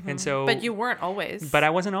 And so, but you weren't always. But I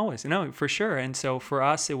wasn't always, no, for sure. And so for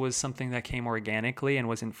us, it was something that came organically and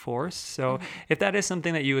wasn't forced. So if that is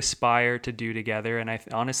something that you aspire to do together, and I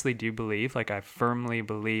honestly do believe, like I firmly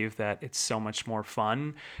believe that it's so much more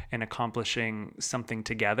fun in accomplishing something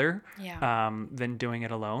together than doing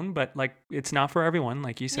it alone. But like, it's not for everyone,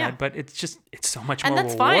 like you said, but it's so much more.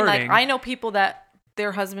 That's fine. Like I know people that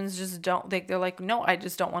their husbands just don't. They're like, no, I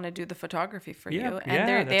just don't want to do the photography for you,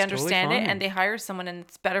 and they understand totally it, and they hire someone, and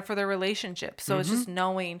it's better for their relationship. So it's just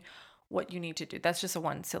knowing what you need to do. That's just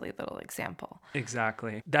one silly little example.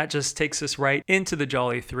 Exactly. That just takes us right into the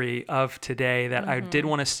Jolly 3 of today. That I did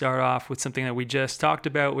want to start off with something that we just talked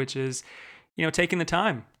about, which is, taking the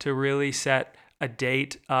time to really set a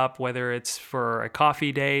date up, whether it's for a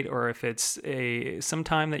coffee date or if it's some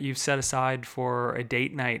time that you've set aside for a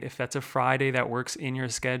date night, if that's a Friday that works in your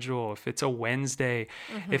schedule, if it's a Wednesday,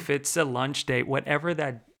 if it's a lunch date, whatever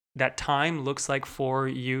that time looks like for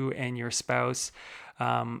you and your spouse,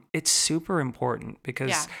 it's super important,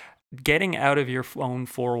 because getting out of your own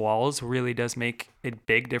four walls really does make a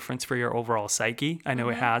big difference for your overall psyche. I know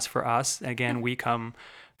it has for us. Again, we come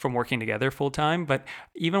from working together full time, but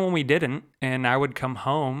even when we didn't, and I would come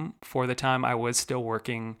home for the time I was still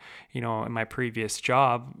working, in my previous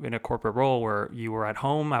job in a corporate role where you were at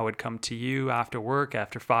home, I would come to you after work,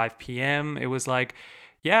 after 5 p.m. It was like,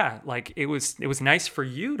 it was nice for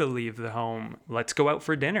you to leave the home. Let's go out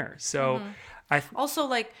for dinner. So also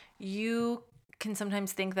like you can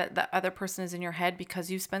sometimes think that the other person is in your head because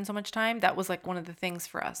you spend so much time. That was like one of the things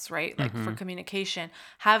for us, right? Like for communication,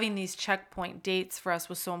 having these checkpoint dates for us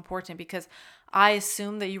was so important, because I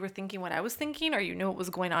assumed that you were thinking what I was thinking, or you knew what was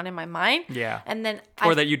going on in my mind. Yeah. And then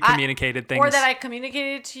that you'd communicated things. Or that I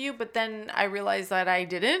communicated to you, but then I realized that I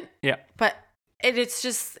didn't. Yeah. But it's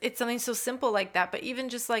something so simple like that. But even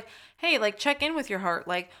just like, hey, like check in with your heart.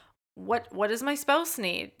 Like, what does my spouse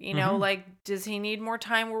need? Like, does he need more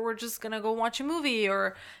time where we're just going to go watch a movie,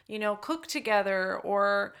 or, cook together,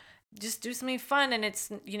 or just do something fun, and it's,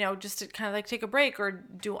 just to kind of like take a break? Or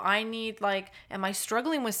do I need, like, am I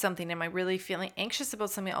struggling with something? Am I really feeling anxious about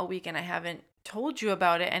something all week and I haven't told you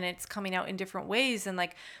about it, and it's coming out in different ways, and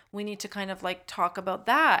like we need to kind of like talk about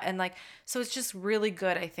that, and like, so it's just really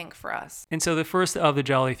good, I think, for us. And so the first of the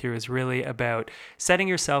Jolly 3 is really about setting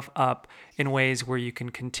yourself up in ways where you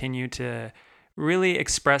can continue to really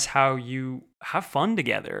express how you have fun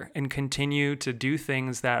together and continue to do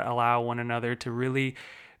things that allow one another to really,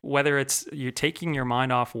 whether it's you're taking your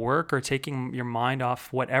mind off work or taking your mind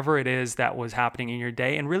off whatever it is that was happening in your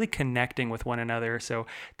day, and really connecting with one another. So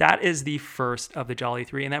that is the first of the Jolly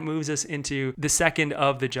 3. And that moves us into the second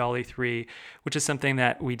of the Jolly 3, which is something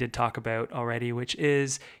that we did talk about already, which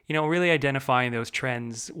is, really identifying those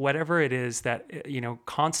trends, whatever it is that,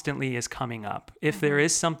 constantly is coming up. If there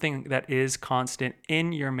is something that is constant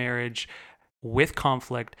in your marriage with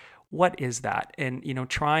conflict, what is that? And,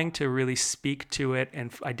 trying to really speak to it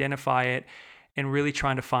and identify it, and really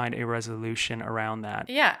trying to find a resolution around that.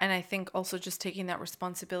 Yeah, and I think also just taking that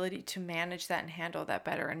responsibility to manage that and handle that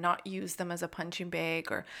better and not use them as a punching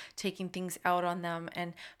bag or taking things out on them,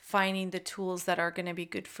 and finding the tools that are going to be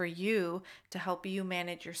good for you to help you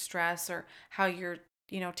manage your stress or how you're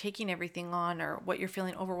taking everything on or what you're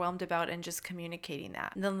feeling overwhelmed about, and just communicating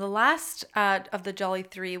that. And then the last of the Jolly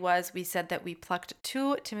 3 was, we said that we plucked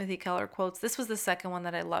 2 Timothy Keller quotes. This was the second one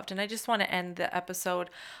that I loved. And I just want to end the episode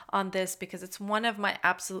on this because it's one of my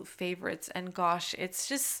absolute favorites. And gosh, it's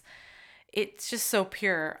just so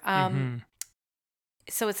pure.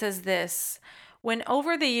 So it says this: when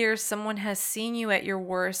over the years someone has seen you at your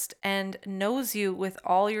worst and knows you with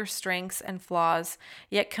all your strengths and flaws,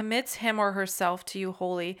 yet commits him or herself to you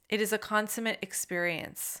wholly, it is a consummate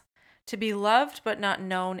experience. To be loved but not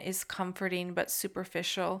known is comforting but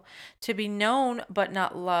superficial. To be known but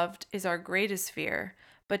not loved is our greatest fear.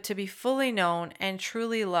 But to be fully known and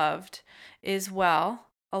truly loved is, well,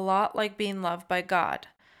 a lot like being loved by God.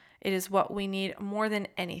 It is what we need more than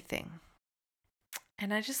anything.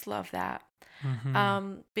 And I just love that.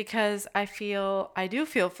 Because I do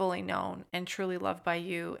feel fully known and truly loved by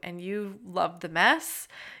you, and you love the mess.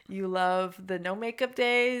 You love the no makeup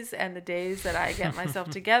days and the days that I get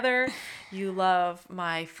myself together. You love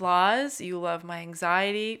my flaws. You love my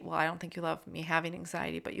anxiety. Well, I don't think you love me having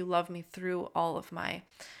anxiety, but you love me through all of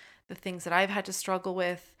the things that I've had to struggle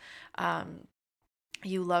with.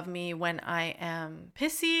 You love me when I am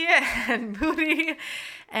pissy and moody,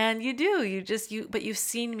 and but you've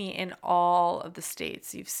seen me in all of the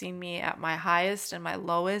states. You've seen me at my highest and my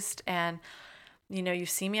lowest, and you've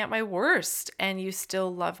seen me at my worst, and you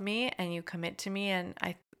still love me and you commit to me. And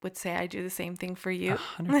I would say I do the same thing for you.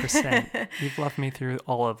 100%. You've loved me through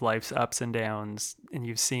all of life's ups and downs, and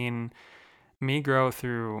you've seen me grow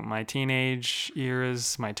through my teenage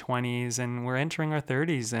years, my 20s, and we're entering our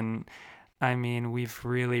 30s. And I mean, we've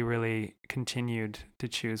really, really continued to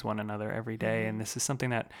choose one another every day. And this is something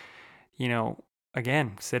that,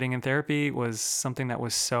 again, sitting in therapy was something that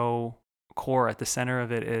was so core. At the center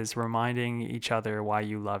of it is reminding each other why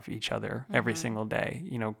you love each other every single day,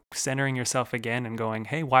 centering yourself again and going,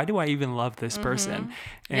 hey, why do I even love this person?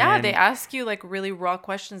 And they ask you like really raw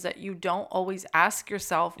questions that you don't always ask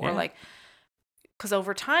yourself, or because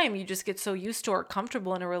over time you just get so used to or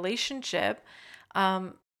comfortable in a relationship,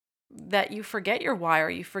 that you forget your why, or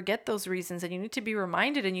you forget those reasons, and you need to be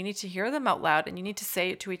reminded, and you need to hear them out loud, and you need to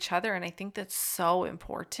say it to each other. And I think that's so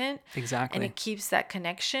important. Exactly. And it keeps that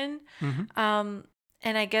connection. And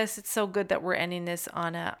I guess it's so good that we're ending this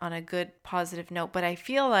on a good positive note. But I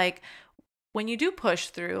feel like when you do push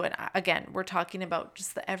through, and again, we're talking about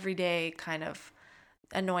just the everyday kind of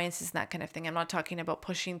annoyances and that kind of thing. I'm not talking about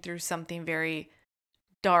pushing through something very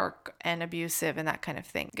dark and abusive and that kind of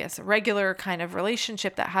thing. I guess a regular kind of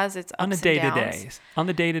relationship that has its ups and downs. On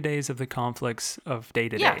the day-to-days of the conflicts of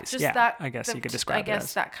day-to-days. I guess you could describe it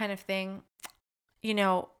as that kind of thing.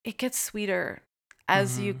 It gets sweeter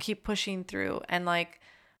as you keep pushing through. And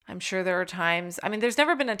I'm sure there are times, there's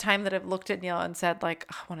never been a time that I've looked at Neil and said I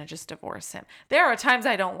want to just divorce him. There are times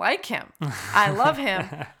I don't like him. I love him,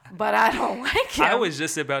 but I don't like him. I was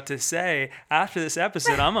just about to say, after this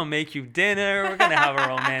episode, I'm going to make you dinner. We're going to have a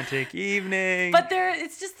romantic evening. But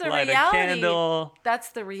it's just the light reality. A candle. That's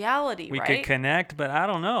the reality, we right? We could connect, but I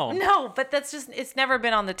don't know. No, but it's never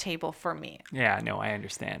been on the table for me. Yeah, no, I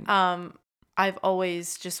understand. I've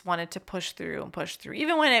always just wanted to push through,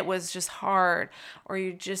 even when it was just hard, or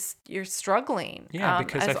you're struggling. Yeah,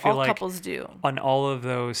 because as I feel all like couples do. On all of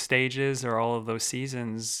those stages or all of those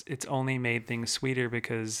seasons, it's only made things sweeter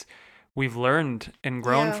because we've learned and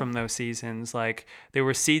grown from those seasons. Like there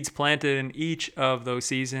were seeds planted in each of those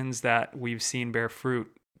seasons that we've seen bear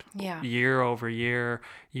fruit year over year,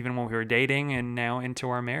 even when we were dating and now into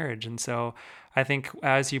our marriage. And so I think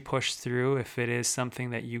as you push through, if it is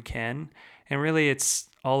something that you can, and really it's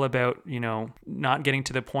all about, not getting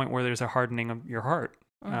to the point where there's a hardening of your heart,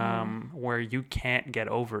 where you can't get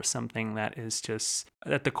over something that is just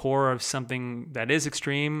at the core of something that is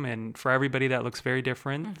extreme. And for everybody that looks very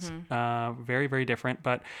different, very, very different.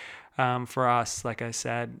 But for us, like I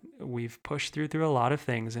said, we've pushed through a lot of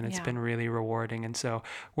things, and it's been really rewarding. And so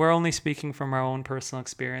we're only speaking from our own personal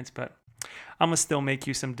experience, but I'm going to still make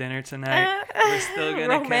you some dinner tonight. We're still going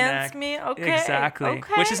to romance connect. Me? Okay. Exactly.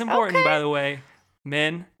 Okay. Which is important, by the way.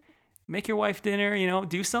 Men, make your wife dinner,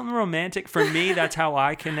 do something romantic. For me, that's how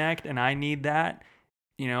I connect, and I need that,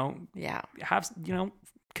 have,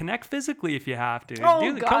 connect physically if you have to.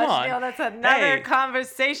 Oh, gosh, come on. That's another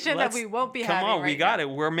conversation that we won't be having. Come on, we got it.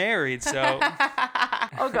 We're married, so.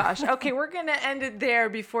 Oh gosh. Okay, we're gonna end it there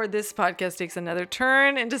before this podcast takes another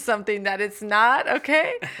turn into something that it's not.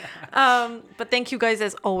 Okay. But thank you guys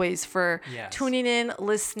as always for tuning in,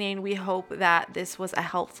 listening. We hope that this was a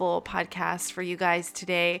helpful podcast for you guys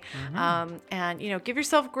today. And give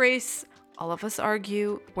yourself grace. All of us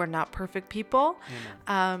argue. We're not perfect people.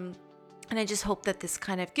 And I just hope that this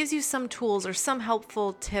kind of gives you some tools or some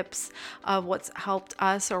helpful tips of what's helped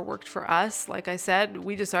us or worked for us. Like I said,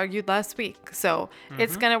 we just argued last week. So we're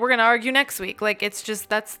going to argue next week. Like it's just,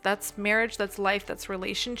 that's marriage, that's life, that's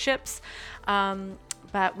relationships.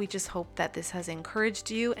 But we just hope that this has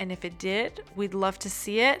encouraged you. And if it did, we'd love to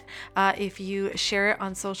see it. If you share it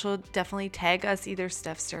on social, definitely tag us, either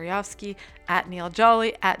Steph Steryovsky, at Neil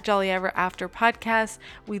Jolly, at Jolly Ever After Podcast.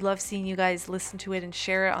 We love seeing you guys listen to it and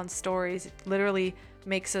share it on stories. It literally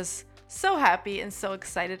makes us so happy and so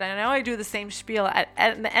excited. I know I do the same spiel at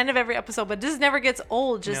the end of every episode, but this never gets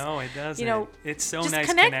old. No, it doesn't. It's so nice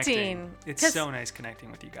connecting. It's so nice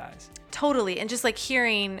connecting with you guys. Totally. And just like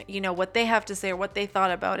hearing, what they have to say or what they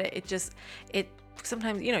thought about it. It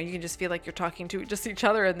sometimes, you can just feel like you're talking to just each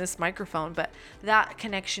other in this microphone, but that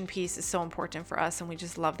connection piece is so important for us. And we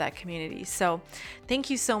just love that community. So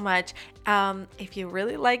thank you so much. If you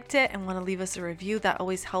really liked it and want to leave us a review, that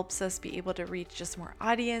always helps us be able to reach just more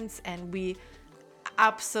audience. And we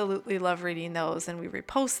absolutely love reading those, and we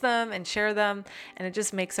repost them and share them, and it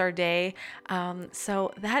just makes our day.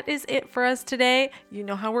 So that is it for us today. You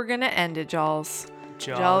know how we're going to end it, Jolls.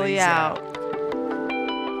 Jolly out.